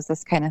disclose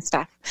this kind of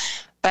stuff.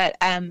 But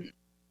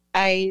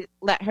I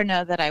let her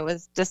know that I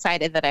was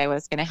decided that I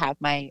was going to have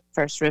my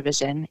first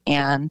revision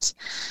and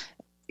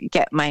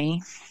get my,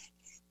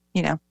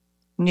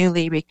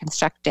 newly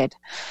reconstructed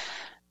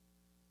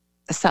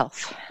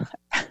self.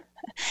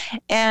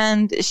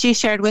 And she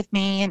shared with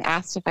me and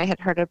asked if I had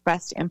heard of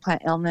breast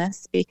implant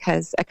illness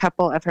because a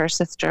couple of her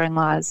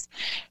sister-in-laws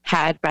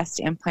had breast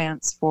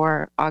implants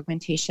for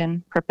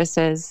augmentation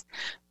purposes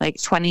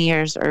like 20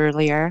 years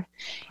earlier.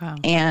 Wow.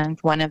 And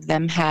one of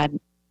them had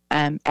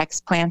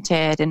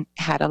explanted and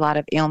had a lot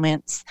of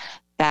ailments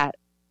that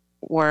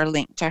were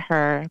linked to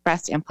her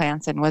breast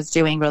implants and was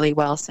doing really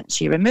well since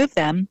she removed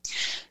them.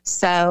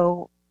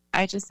 So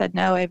I just said,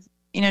 no, I've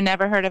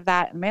never heard of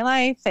that in my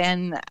life.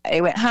 And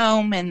I went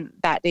home, and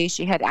that day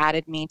she had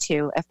added me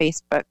to a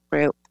Facebook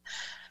group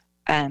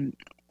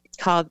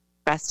called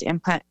Breast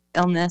Implant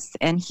Illness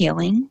and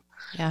Healing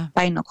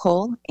by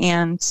Nicole.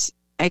 And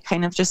I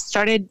kind of just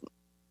started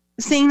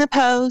seeing the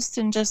posts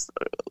and just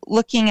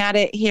looking at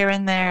it here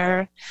and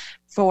there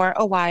for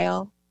a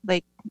while,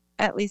 like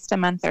at least a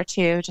month or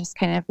two, just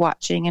kind of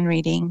watching and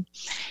reading.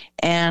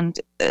 And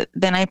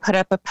then I put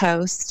up a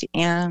post,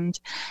 and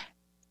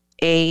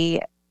a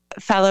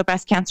fellow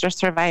breast cancer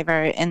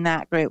survivor in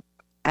that group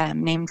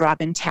named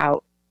Robin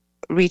Tout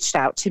reached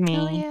out to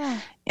me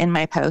in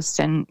my post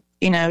and,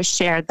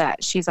 shared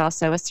that she's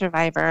also a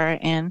survivor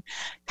and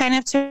kind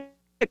of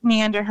took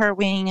me under her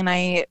wing. And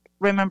I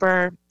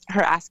remember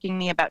her asking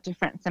me about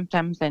different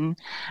symptoms, and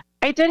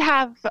I did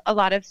have a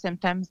lot of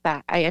symptoms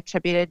that I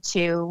attributed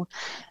to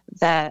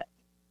the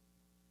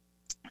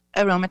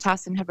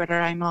aromatase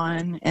inhibitor I'm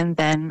on, and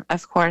then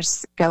of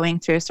course going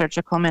through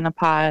surgical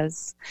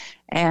menopause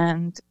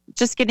and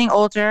just getting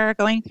older,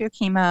 going through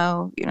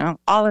chemo,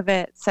 all of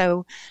it.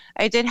 So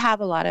I did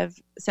have a lot of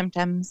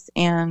symptoms,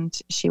 and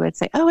she would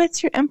say, oh,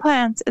 it's your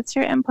implants. And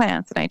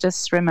I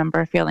just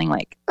remember feeling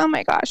like, oh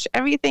my gosh,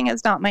 everything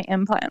is not my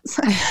implants.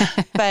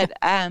 But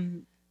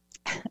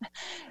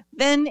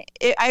then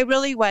I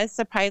really was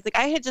surprised. Like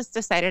I had just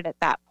decided at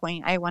that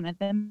point I wanted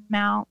them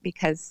out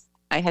because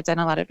I had done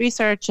a lot of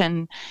research,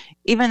 and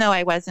even though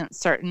I wasn't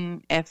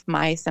certain if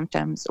my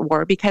symptoms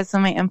were because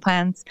of my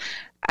implants,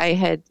 I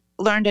had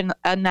learned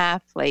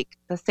enough, like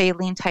the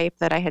saline type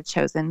that I had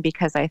chosen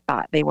because I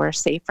thought they were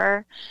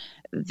safer.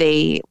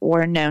 They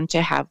were known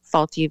to have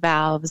faulty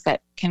valves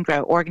that can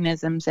grow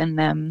organisms in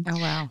them. Oh,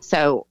 wow.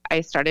 So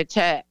I started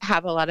to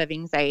have a lot of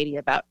anxiety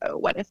about,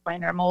 what if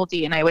mine are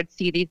moldy? And I would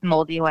see these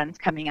moldy ones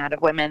coming out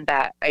of women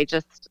that I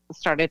just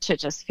started to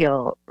just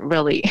feel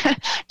really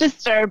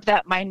disturbed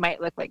that mine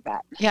might look like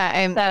that.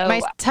 Yeah.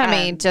 My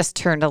tummy just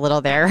turned a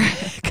little there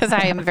because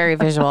I am very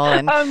visual.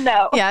 And oh,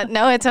 no. Yeah,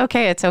 no, it's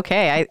okay. It's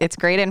okay. It's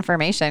great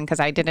information because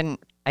I didn't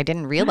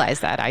realize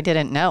that. I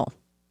didn't know.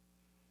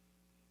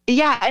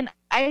 Yeah. And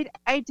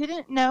I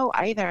didn't know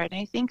either. And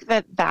I think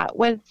that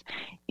was,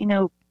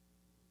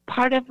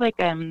 part of like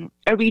a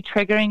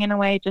re-triggering in a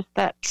way, just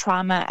that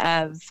trauma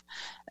of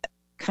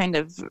kind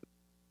of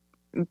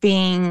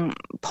being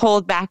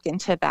pulled back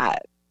into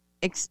that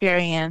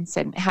experience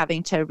and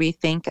having to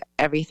rethink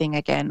everything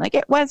again. Like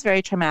it was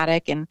very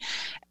traumatic. And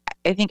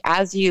I think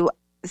as you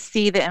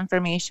see the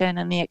information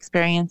and the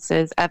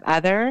experiences of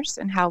others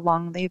and how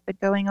long they've been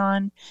going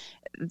on,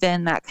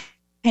 then that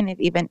kind of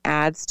even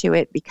adds to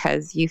it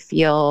because you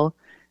feel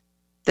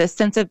the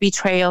sense of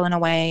betrayal in a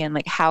way, and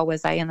like, how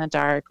was I in the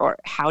dark, or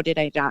how did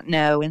I not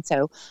know? And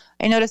so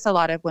I notice a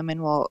lot of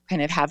women will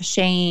kind of have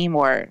shame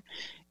or,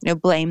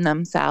 blame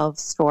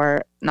themselves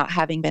for not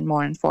having been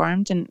more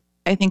informed. And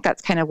I think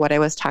that's kind of what I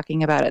was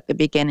talking about at the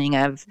beginning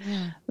of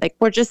like,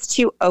 we're just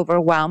too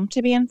overwhelmed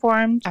to be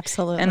informed.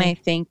 Absolutely. And I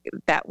think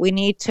that we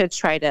need to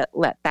try to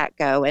let that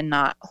go and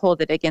not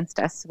hold it against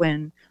us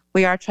when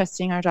we are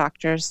trusting our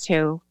doctors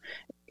to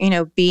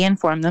be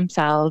informed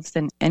themselves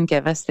and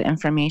give us the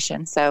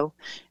information. So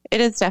it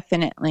is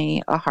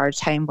definitely a hard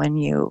time when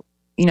you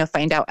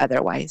find out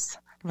otherwise,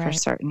 for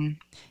certain.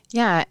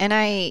 Yeah. And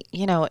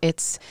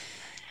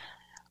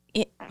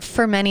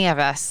for many of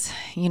us,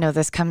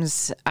 this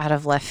comes out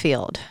of left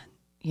field.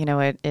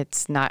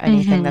 It's not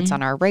anything that's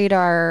on our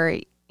radar.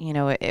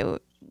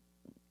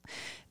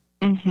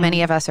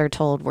 Many of us are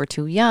told we're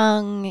too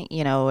young,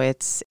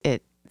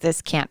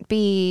 this can't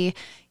be,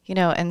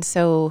 and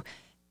so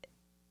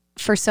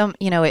for some,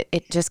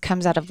 it just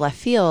comes out of left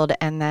field,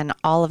 and then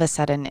all of a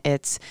sudden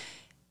it's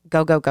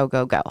go, go, go,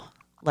 go, go.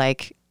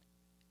 Like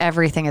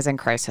everything is in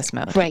crisis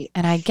mode. Right.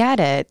 And I get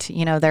it,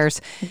 there's,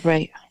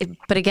 right.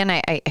 But again,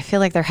 I feel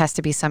like there has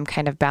to be some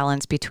kind of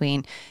balance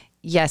between,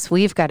 yes,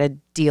 we've got to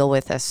deal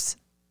with this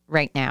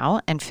right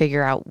now and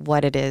figure out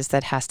what it is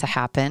that has to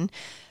happen.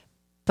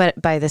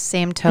 But by the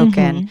same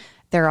token,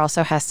 there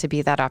also has to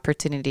be that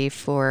opportunity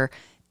for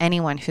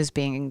anyone who's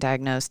being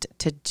diagnosed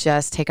to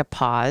just take a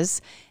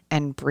pause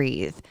and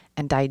breathe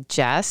and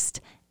digest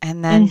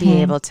and then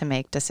be able to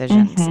make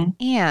decisions.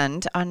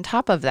 And on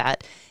top of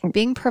that,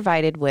 being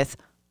provided with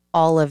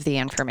all of the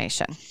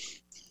information,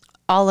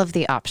 all of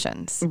the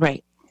options.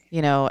 Right.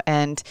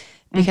 And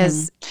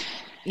because,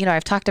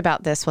 I've talked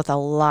about this with a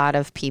lot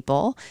of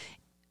people,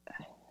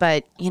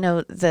 but,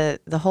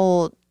 the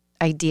whole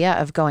idea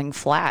of going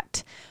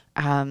flat,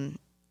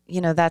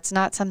 that's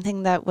not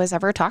something that was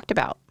ever talked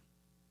about,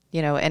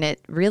 and it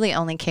really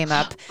only came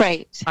up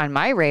right on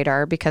my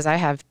radar because I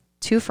have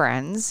two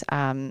friends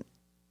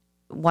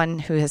one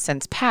who has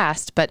since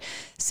passed, but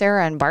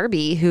Sarah and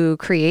Barbie, who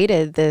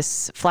created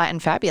this Flat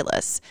and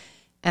Fabulous.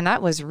 And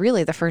that was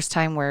really the first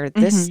time where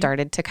this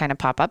started to kind of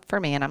pop up for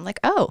me. And I'm like,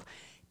 oh,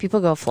 people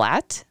go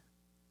flat?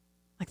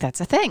 Like,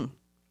 that's a thing.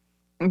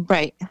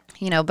 Right.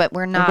 But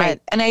we're not. Right.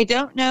 And I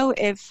don't know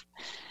if,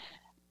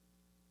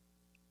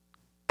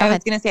 I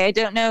was going to say, I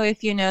don't know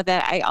if you know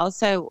that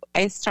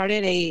I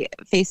started a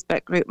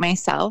Facebook group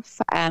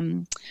myself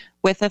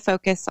with a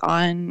focus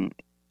on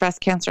breast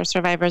cancer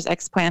survivors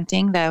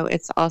explanting, though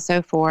it's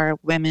also for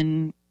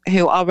women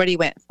who already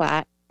went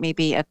flat,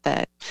 maybe at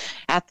the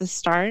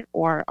start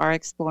or are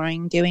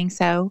exploring doing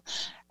so.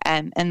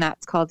 And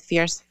that's called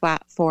Fierce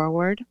Flat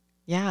Forward.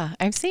 Yeah,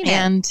 I've seen it.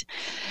 And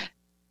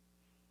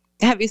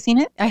have you seen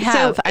it? I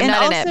have. I'm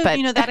not in it,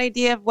 but that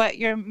idea of what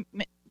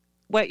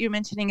you're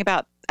mentioning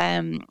about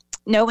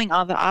knowing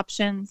all the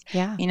options.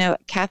 Yeah.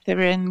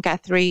 Catherine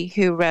Guthrie,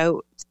 who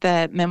wrote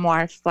the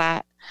memoir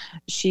Flat,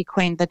 she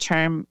coined the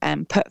term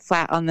put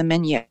flat on the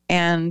menu.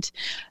 And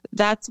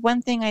that's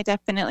one thing I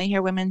definitely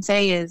hear women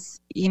say is,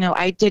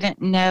 I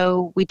didn't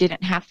know we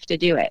didn't have to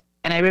do it.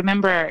 And I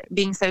remember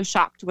being so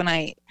shocked when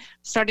I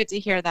started to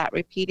hear that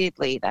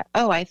repeatedly that,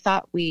 oh, I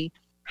thought we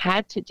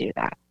had to do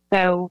that.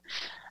 So,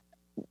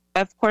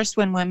 of course,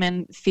 when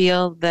women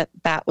feel that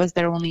that was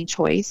their only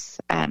choice,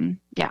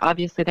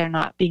 obviously they're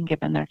not being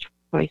given their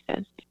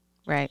choices.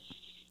 Right.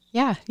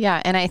 Yeah.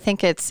 Yeah. And I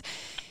think it's,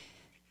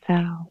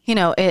 so,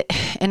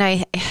 and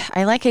I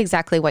like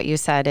exactly what you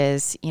said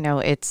is,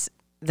 it's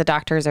the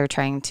doctors are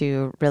trying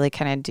to really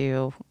kind of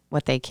do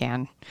what they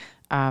can,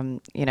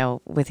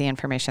 with the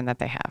information that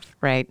they have.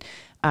 Right.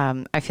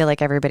 I feel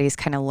like everybody's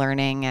kind of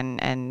learning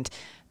and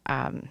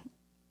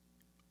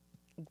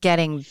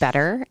getting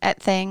better at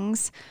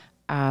things.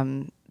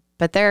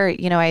 But there,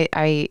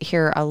 I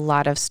hear a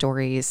lot of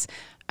stories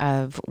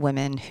of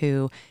women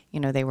who,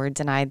 they were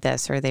denied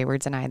this or they were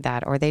denied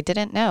that, or they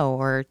didn't know,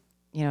 or,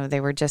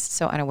 they were just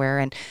so unaware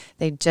and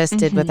they just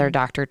did what their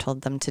doctor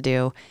told them to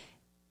do.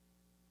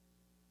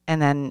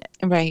 And then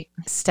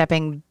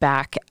stepping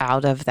back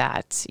out of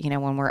that,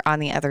 when we're on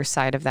the other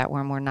side of that,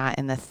 when we're not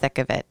in the thick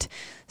of it,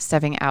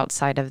 stepping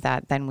outside of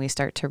that, then we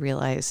start to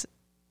realize,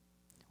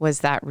 was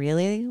that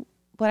really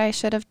what I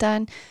should have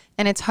done?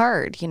 And it's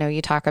hard.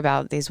 You talk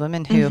about these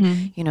women who,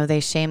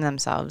 they shame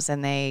themselves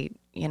and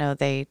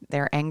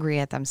they're angry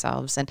at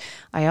themselves. And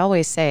I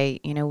always say,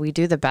 we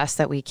do the best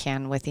that we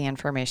can with the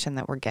information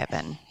that we're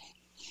given.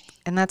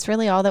 And that's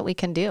really all that we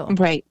can do.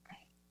 Right.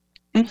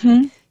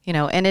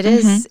 And it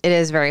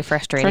is very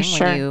frustrating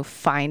when you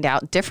find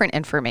out different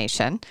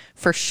information,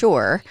 for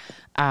sure.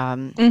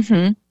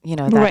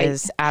 That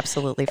is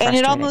absolutely frustrating.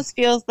 And it almost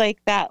feels like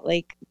that,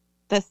 like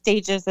the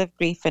stages of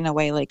grief in a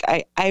way. Like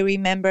I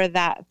remember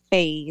that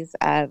phase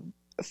of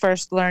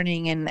first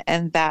learning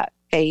and that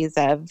phase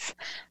of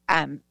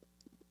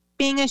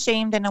being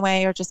ashamed in a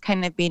way, or just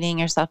kind of beating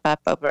yourself up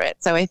over it.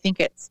 So I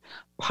think it's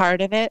part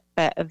of it,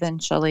 but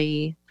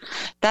eventually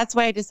that's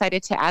why I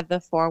decided to add the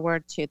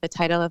forward to the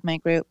title of my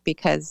group,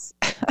 because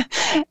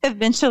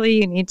eventually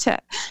you need to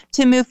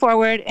move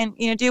forward and,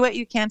 do what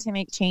you can to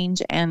make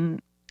change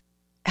and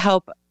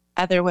help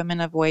other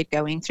women avoid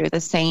going through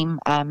the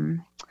same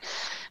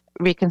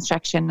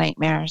reconstruction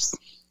nightmares.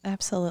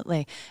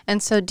 Absolutely.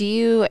 And so do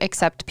you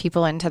accept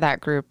people into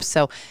that group?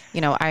 So,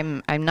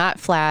 I'm not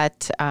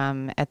flat.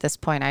 At this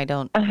point, I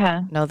don't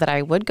know that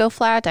I would go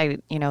flat. I,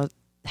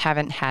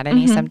 haven't had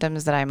any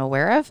symptoms that I'm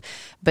aware of,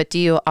 but do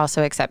you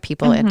also accept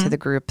people into the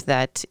group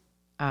that,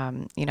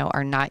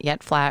 are not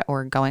yet flat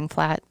or going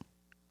flat?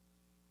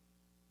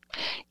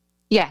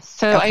 Yes.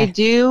 So I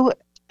do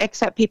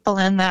accept people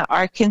in that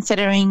are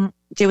considering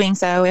doing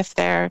so if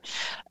they're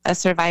a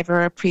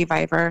survivor or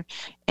pre-vivor,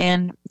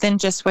 and then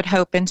just would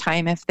hope in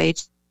time if they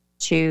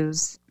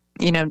choose,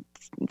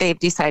 they've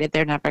decided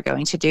they're never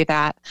going to do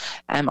that,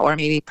 or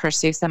maybe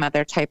pursue some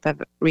other type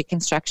of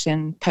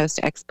reconstruction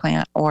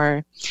post-explant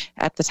or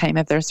at the time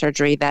of their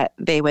surgery, that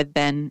they would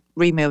then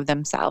remove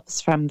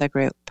themselves from the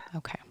group.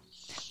 Okay.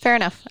 Fair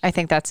enough. I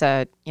think that's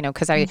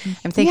because I'm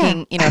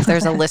thinking, if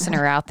there's a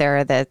listener out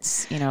there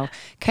that's,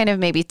 kind of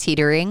maybe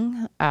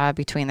teetering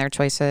between their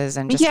choices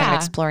and just kind of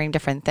exploring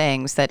different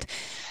things that,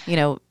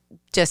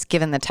 just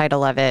given the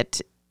title of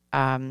it,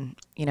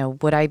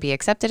 would I be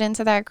accepted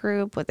into that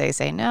group? Would they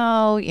say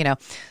no?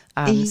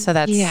 So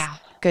that's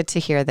good to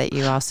hear that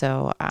you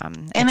also,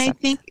 and I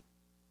think,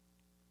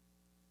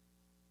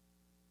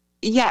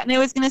 and I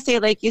was going to say,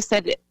 like you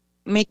said,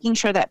 making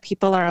sure that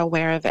people are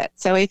aware of it.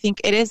 So I think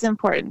it is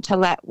important to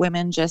let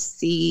women just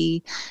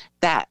see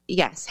that,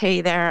 yes, hey,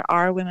 there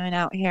are women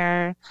out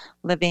here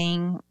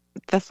living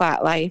the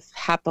flat life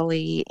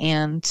happily,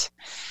 and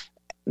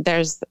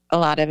there's a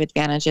lot of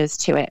advantages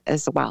to it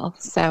as well.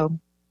 So,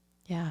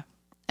 yeah.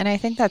 And I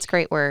think that's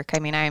great work. I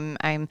mean,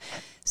 I'm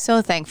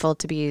so thankful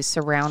to be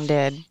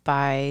surrounded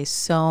by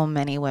so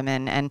many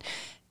women, and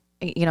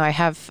I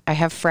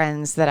have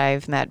friends that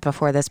I've met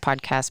before this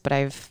podcast, but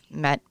I've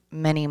met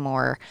many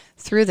more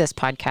through this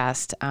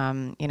podcast.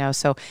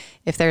 So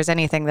if there's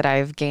anything that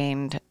I've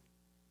gained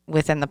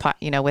within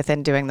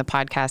within doing the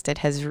podcast, it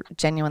has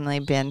genuinely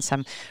been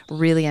some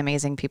really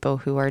amazing people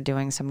who are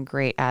doing some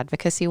great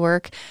advocacy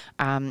work.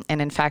 And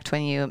in fact,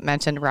 when you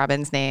mentioned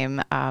Robin's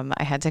name,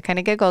 I had to kind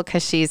of giggle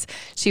because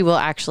she will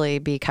actually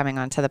be coming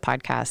onto the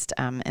podcast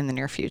in the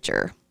near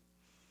future.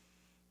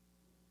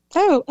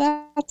 Oh,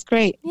 that's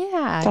great.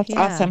 Yeah. That's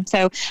awesome.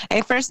 So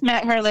I first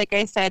met her, like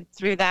I said,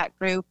 through that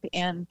group,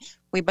 and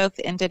we both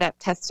ended up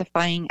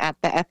testifying at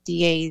the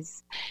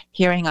FDA's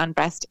hearing on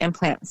breast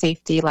implant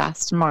safety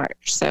last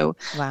March. So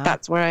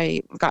That's where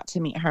I got to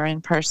meet her in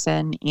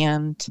person,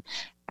 and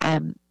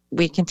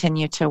we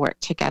continue to work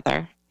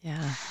together.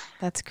 Yeah,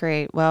 that's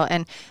great. Well,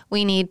 and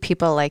we need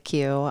people like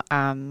you.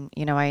 I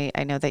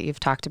know that you've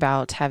talked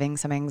about having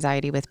some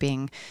anxiety with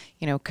being,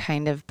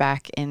 kind of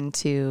back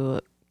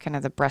into kind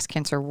of the breast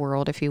cancer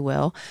world, if you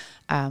will.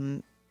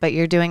 But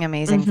you're doing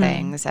amazing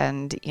things.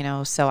 And,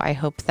 so I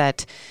hope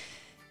that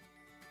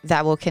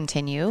will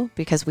continue,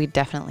 because we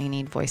definitely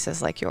need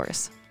voices like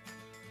yours.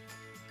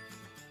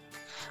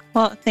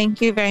 Well, thank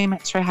you very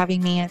much for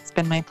having me. It's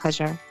been my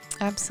pleasure.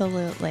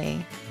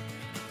 Absolutely.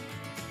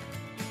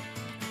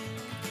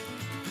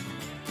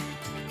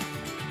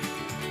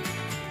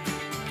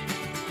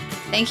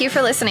 Thank you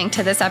for listening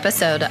to this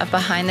episode of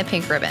Behind the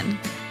Pink Ribbon.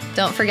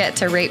 Don't forget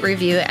to rate,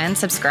 review, and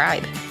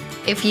subscribe.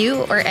 If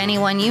you or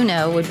anyone you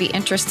know would be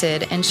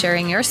interested in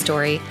sharing your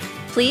story,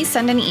 please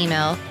send an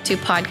email to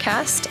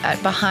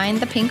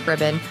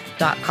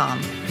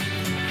podcast@behindthepinkribbon.com.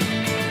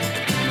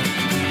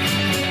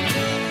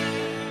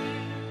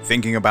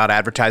 Thinking about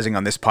advertising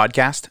on this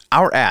podcast?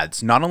 Our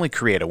ads not only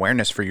create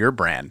awareness for your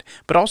brand,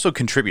 but also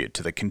contribute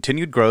to the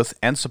continued growth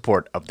and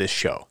support of this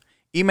show.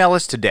 Email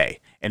us today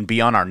and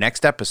be on our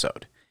next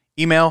episode.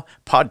 Email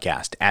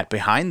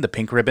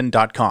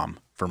podcast@behindthepinkribbon.com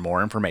for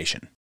more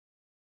information.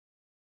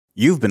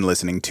 You've been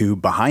listening to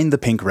Behind the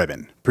Pink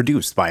Ribbon,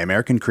 produced by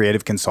American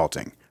Creative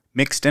Consulting,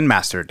 mixed and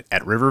mastered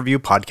at Riverview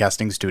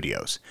Podcasting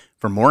Studios.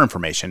 For more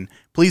information,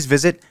 please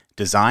visit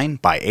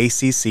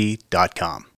designbyacc.com.